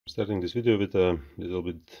Starting this video with a little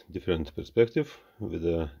bit different perspective, with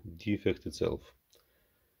the defect itself.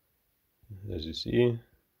 As you see,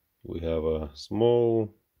 we have a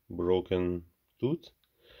small broken tooth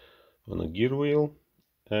on a gear wheel,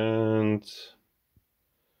 and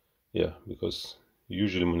yeah, because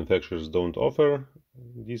usually manufacturers don't offer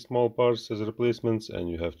these small parts as replacements and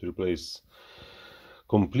you have to replace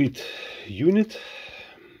complete unit,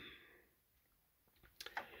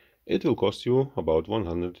 it will cost you about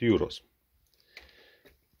 100 euros.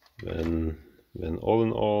 When all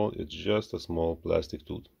in all, it's just a small plastic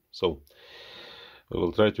tooth. So we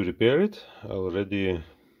will try to repair it. I already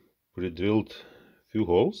pre-drilled few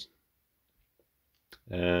holes,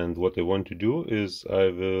 and what I want to do is I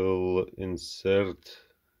will insert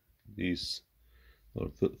these,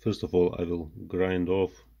 or first of all I will grind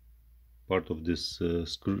off part of this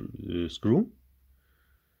screw,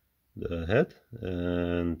 the head,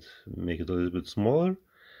 and make it a little bit smaller,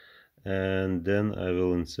 and then I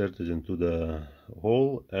will insert it into the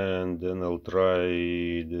hole, and then I'll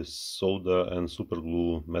try this soda and super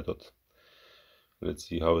glue method. Let's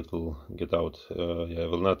see how it will get out. Yeah, I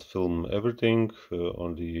will not film everything,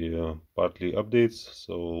 only partly updates,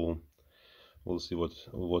 so we'll see what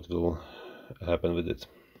will happen with it.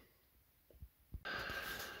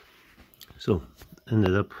 So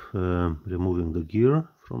ended up removing the gear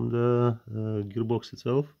from the gearbox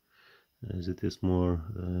itself, as it is more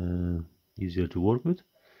easier to work with,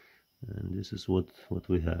 and this is what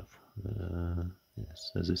we have.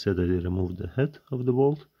 Yes, as I said, I removed the head of the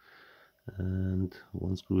bolt, and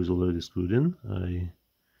one screw is already screwed in. I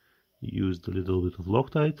used a little bit of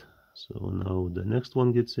Loctite, so now the next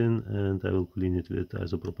one gets in, and I will clean it with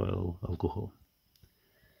isopropyl alcohol.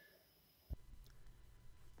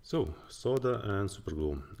 So, soda and super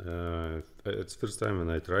glue. It's first time when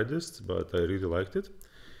I tried this, but I really liked it.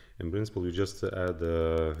 In principle, you just add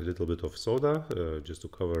a little bit of soda just to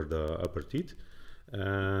cover the upper teeth,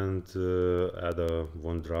 and add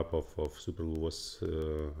 1 drop of super glue was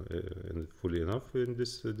fully enough in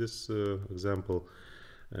this example,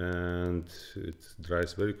 and it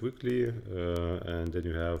dries very quickly, and then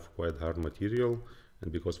you have quite hard material,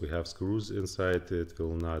 and because we have screws inside, it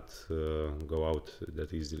will not go out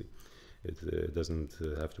that easily. It doesn't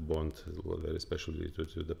have to bond very specially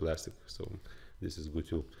to the plastic, so this is good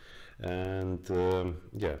too. And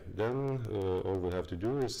yeah, then all we have to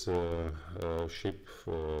do is shape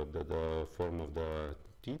the form of the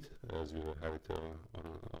teeth, as we have it on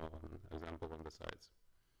example on the sides.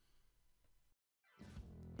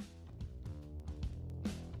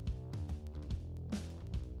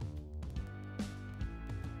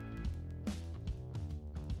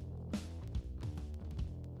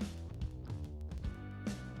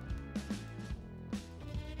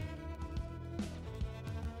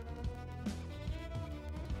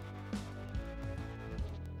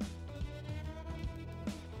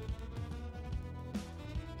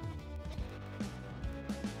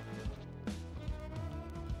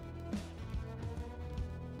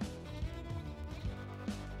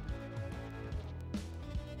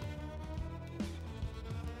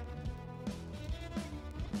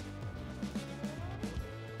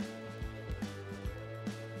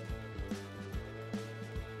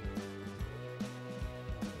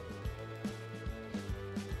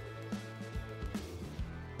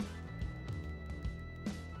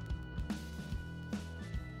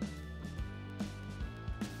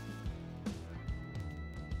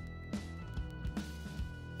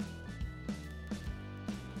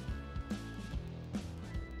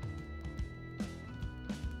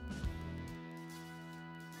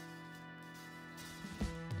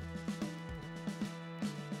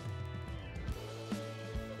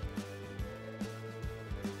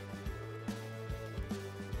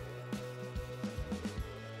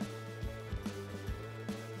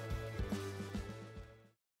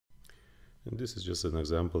 And this is just an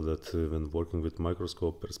example that when working with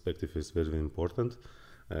microscope, perspective is very important,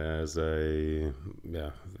 as I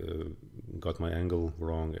got my angle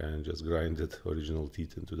wrong and just grinded original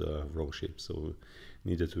teeth into the wrong shape, so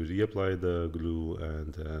needed to reapply the glue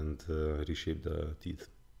and reshape the teeth.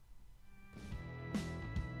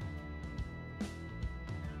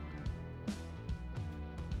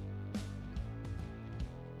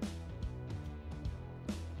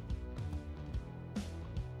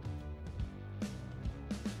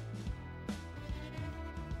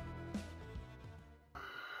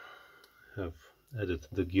 Have added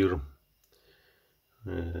the gear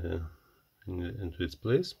into its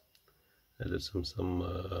place. Added some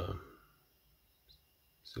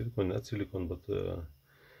silicone, not silicone, but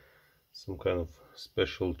some kind of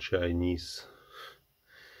special Chinese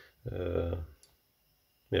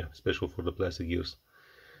yeah, special for the plastic gears.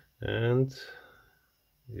 And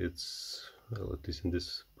it's, well, at least in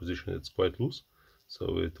this position it's quite loose,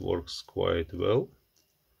 so it works quite well.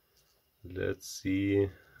 Let's see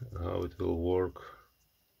how it will work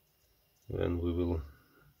when we will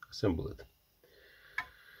assemble it.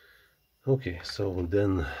 Okay, so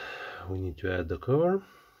then we need to add the cover.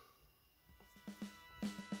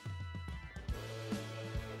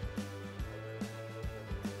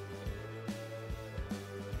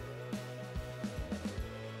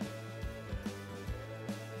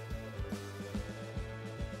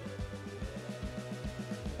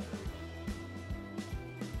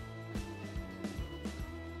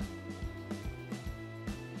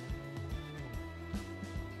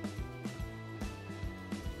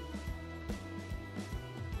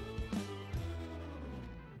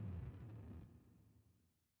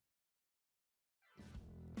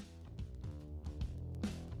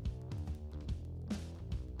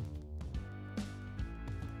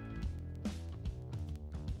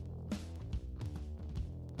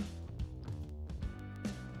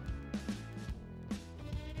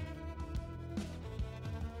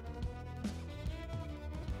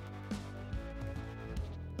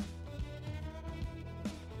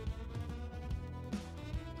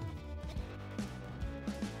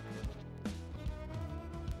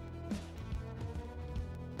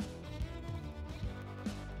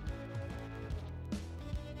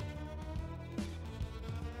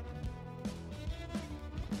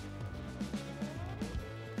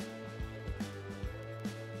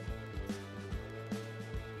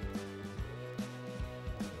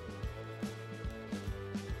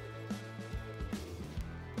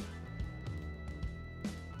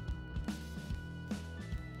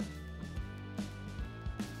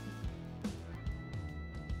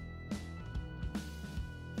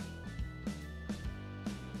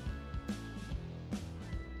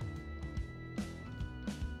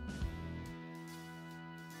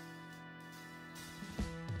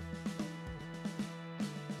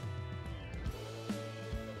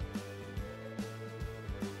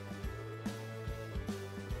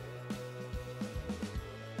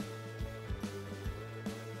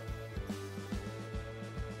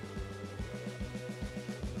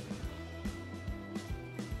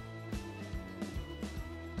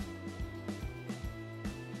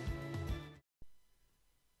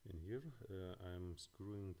 I'm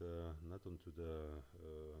screwing the nut onto the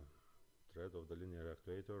thread of the linear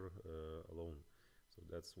actuator alone. So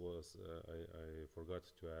that was I forgot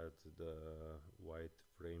to add the white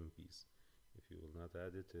frame piece. If you will not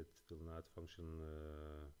add it, it will not function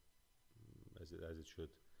as it should,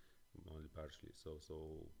 only partially. So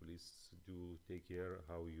please do take care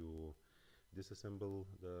how you disassemble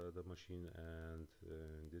the machine, and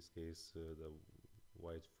in this case the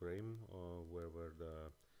white frame where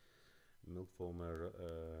the milk foamer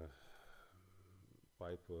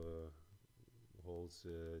pipe holes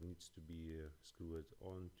needs to be screwed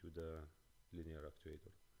onto the linear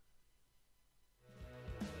actuator.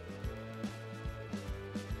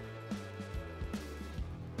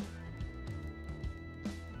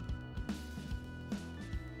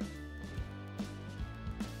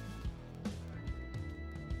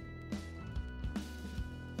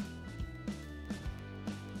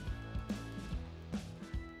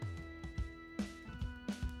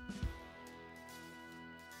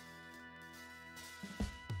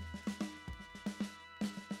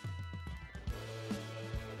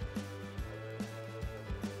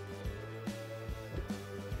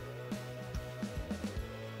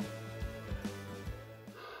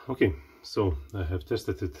 Okay, so I have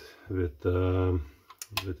tested it with 12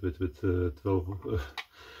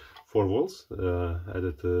 4 volts.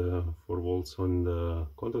 Added 4 volts on the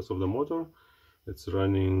contacts of the motor. It's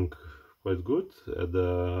running quite good. At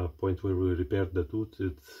the point where we repaired the tooth,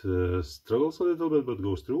 it struggles a little bit but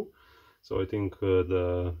goes through. So I think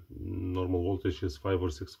the normal voltage is 5 or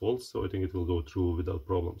 6 volts, so I think it will go through without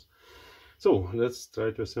problems. So let's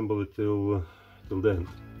try to assemble it till the end.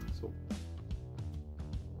 So.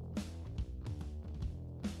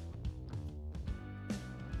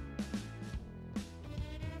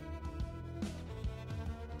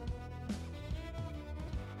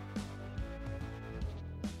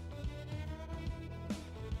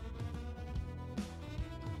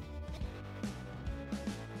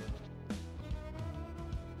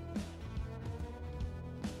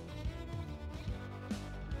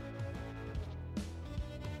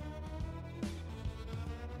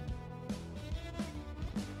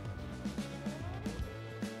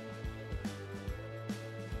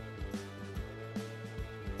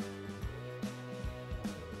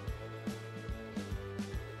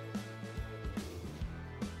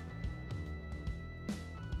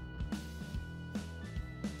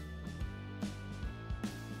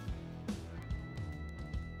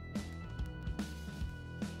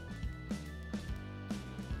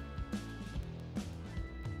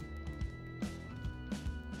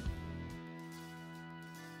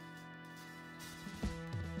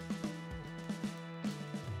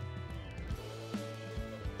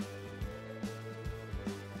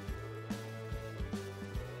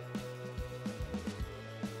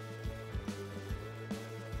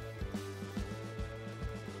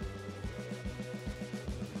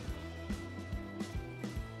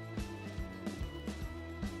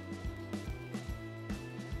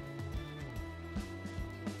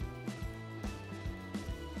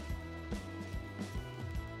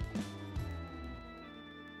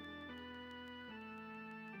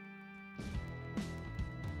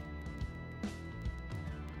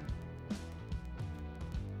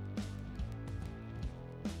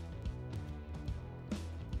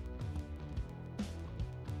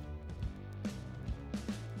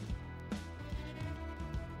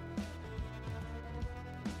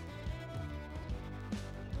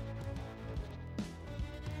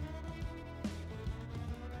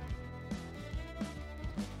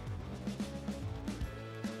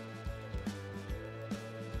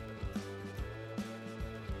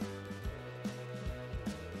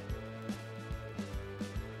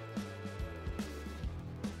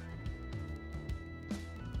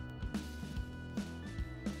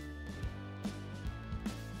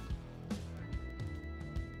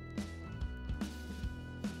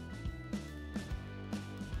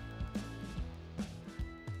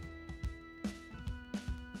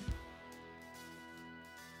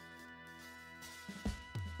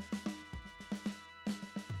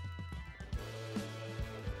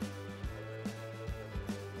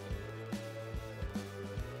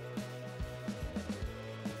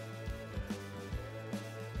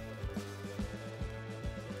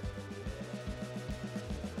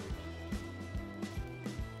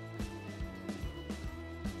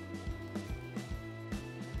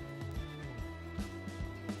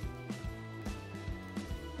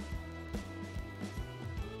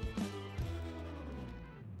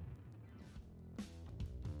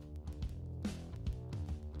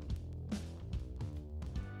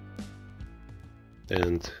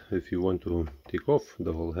 And if you want to take off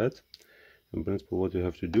the whole head, in principle what you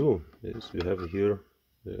have to do is you have here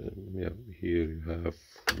here you have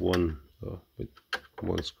one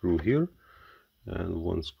screw here and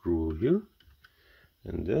one screw here,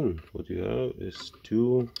 and then what you have is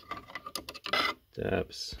two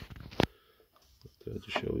tabs. I'll try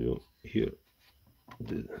to show you here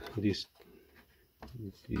these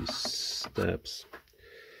tabs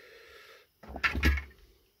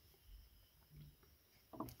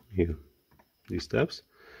here, these tabs.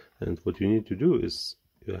 And what you need to do is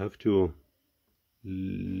you have to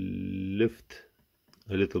lift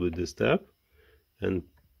a little bit this tab and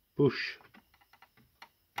push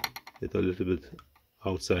it a little bit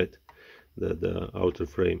outside the outer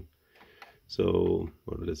frame, so,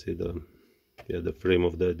 or let's say the frame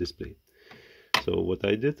of the display. So what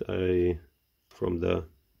I did, from the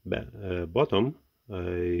bottom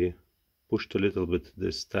I pushed a little bit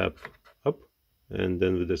this tab up, and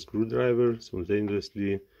then with the screwdriver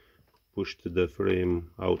simultaneously pushed the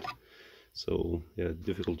frame out. So yeah,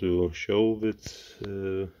 difficult to show with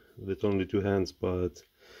only two hands, but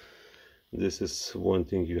this is one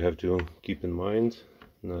thing you have to keep in mind,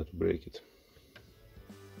 not to break it.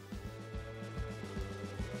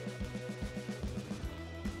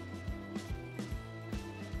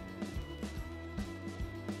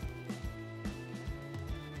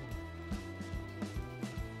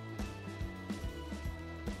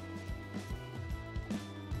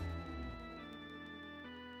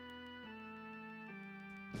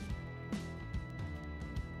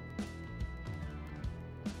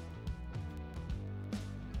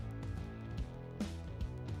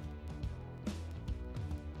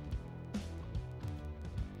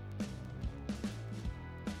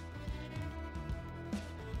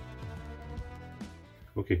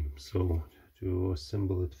 Okay, so to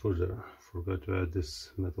assemble it further, forgot to add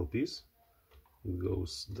this metal piece. It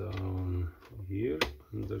goes down here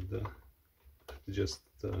under the, just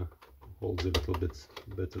holds a little bit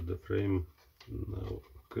better the frame. Now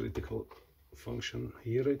critical function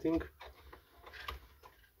here, I think.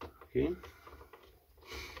 Okay,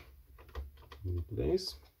 in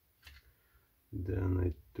place. Then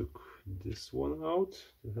I took this one out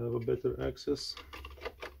to have a better access.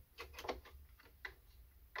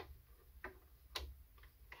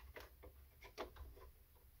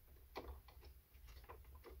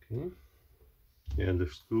 Okay. And the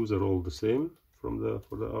screws are all the same for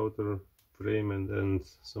the outer frame, and then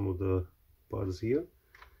some of the parts here.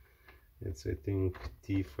 It's, I think,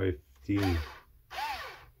 T15.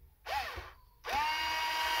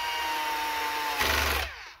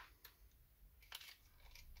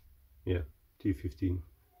 Yeah, T15.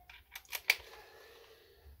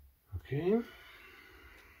 Okay.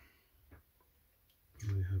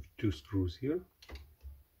 We have two screws here.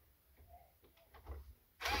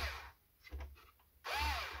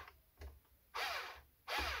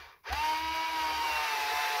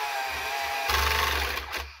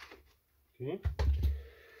 Okay.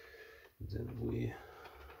 Then we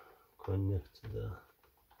connect the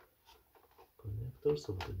connectors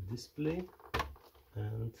of the display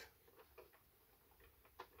and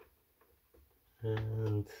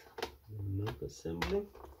the milk assembly,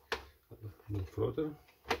 milk frother.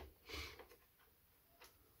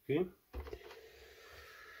 Okay,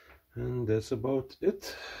 and that's about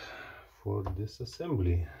it for this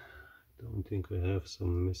assembly. Don't think I have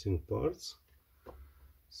some missing parts,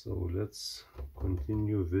 so let's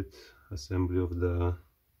continue with assembly of the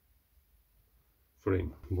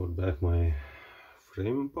frame. Brought back my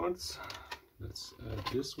frame parts. Let's add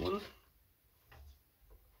this one.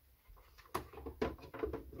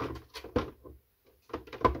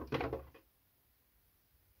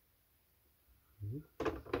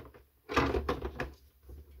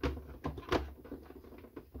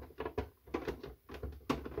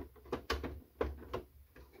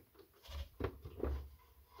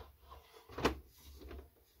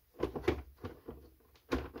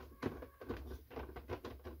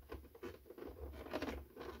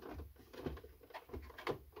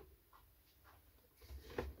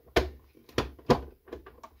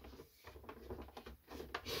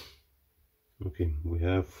 Okay, we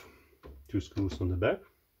have two screws on the back.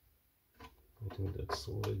 I think that's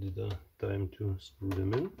already the time to screw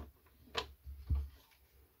them in.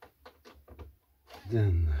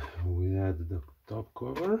 Then we add the top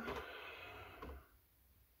cover.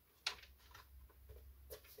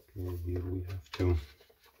 Okay, here we have to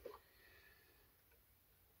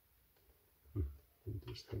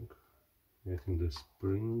interesting. I think the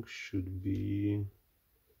spring should be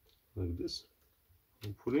like this,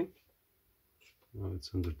 hopefully. Now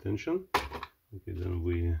it's under tension. Okay, then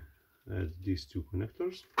we add these two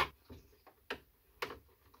connectors.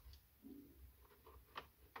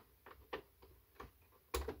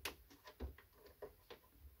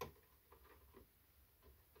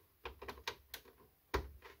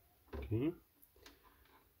 Okay.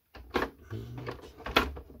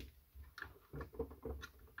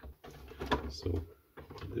 So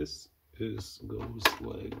this goes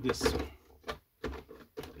like this,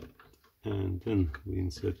 and then we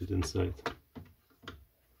insert it inside.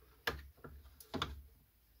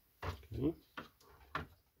 Okay.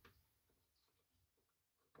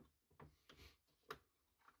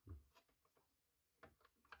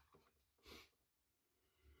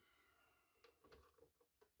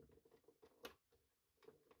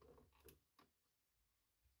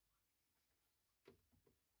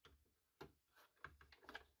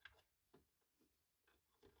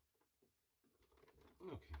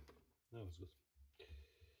 Okay, now it's good.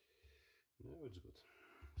 Now it's good.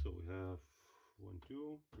 So we have 1,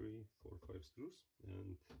 2, 3, 4, 5 screws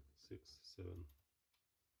and 6, 7.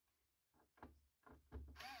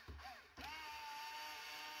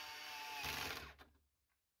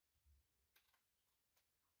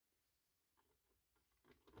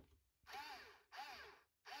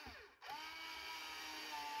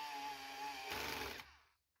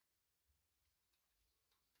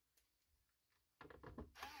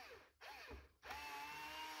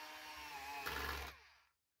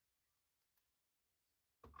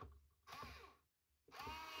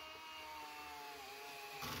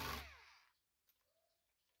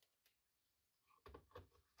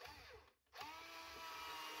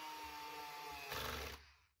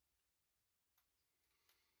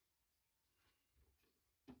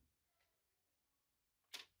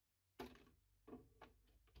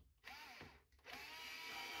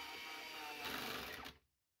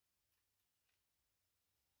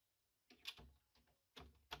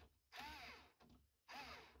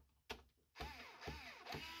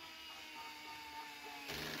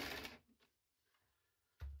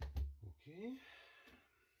 Okay.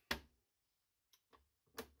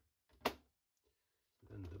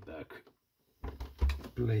 Then the back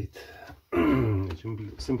plate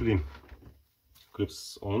simply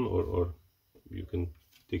clips on, or you can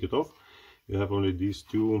take it off. You have only these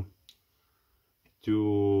two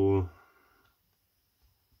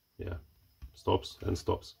stops and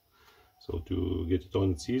stops. So to get it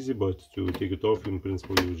on it's easy, but to take it off in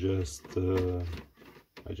principle you just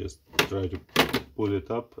I just try to pull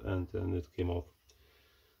it up and then it came off.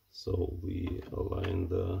 So we align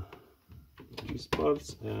these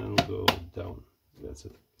parts and go down. That's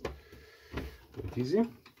it. Quite easy.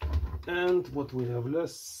 And what we have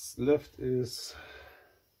left is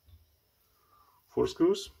 4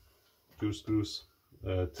 screws, 2 screws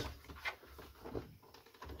at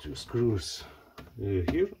 2 screws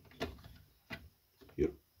here,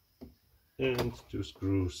 and 2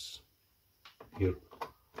 screws here,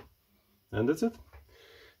 and that's it.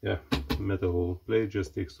 Yeah, metal plate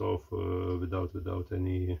just takes off without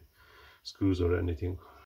any screws or anything.